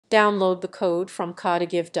Download the code from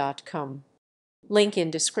codigive.com. Link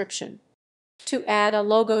in description. To add a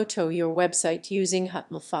logo to your website using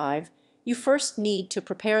HTML5, you first need to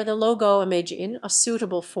prepare the logo image in a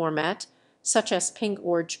suitable format, such as Pink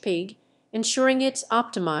Orange Pig, ensuring it's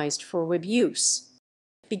optimized for web use.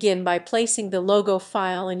 Begin by placing the logo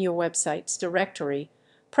file in your website's directory,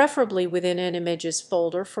 preferably within an images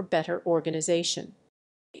folder for better organization.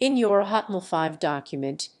 In your HTML5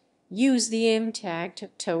 document, use the im tag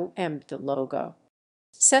to embed the logo.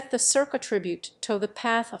 Set the circ attribute to the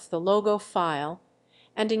path of the logo file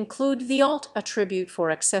and include the alt attribute for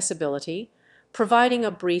accessibility, providing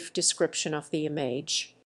a brief description of the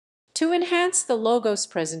image. To enhance the logo's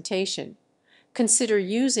presentation, consider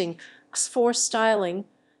using for styling,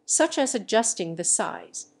 such as adjusting the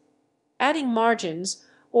size, adding margins,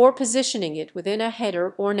 or positioning it within a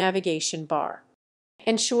header or navigation bar.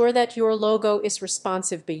 Ensure that your logo is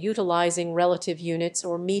responsive by utilizing relative units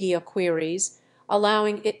or media queries,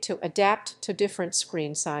 allowing it to adapt to different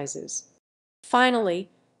screen sizes. Finally,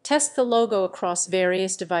 test the logo across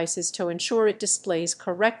various devices to ensure it displays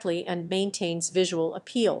correctly and maintains visual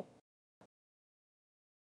appeal.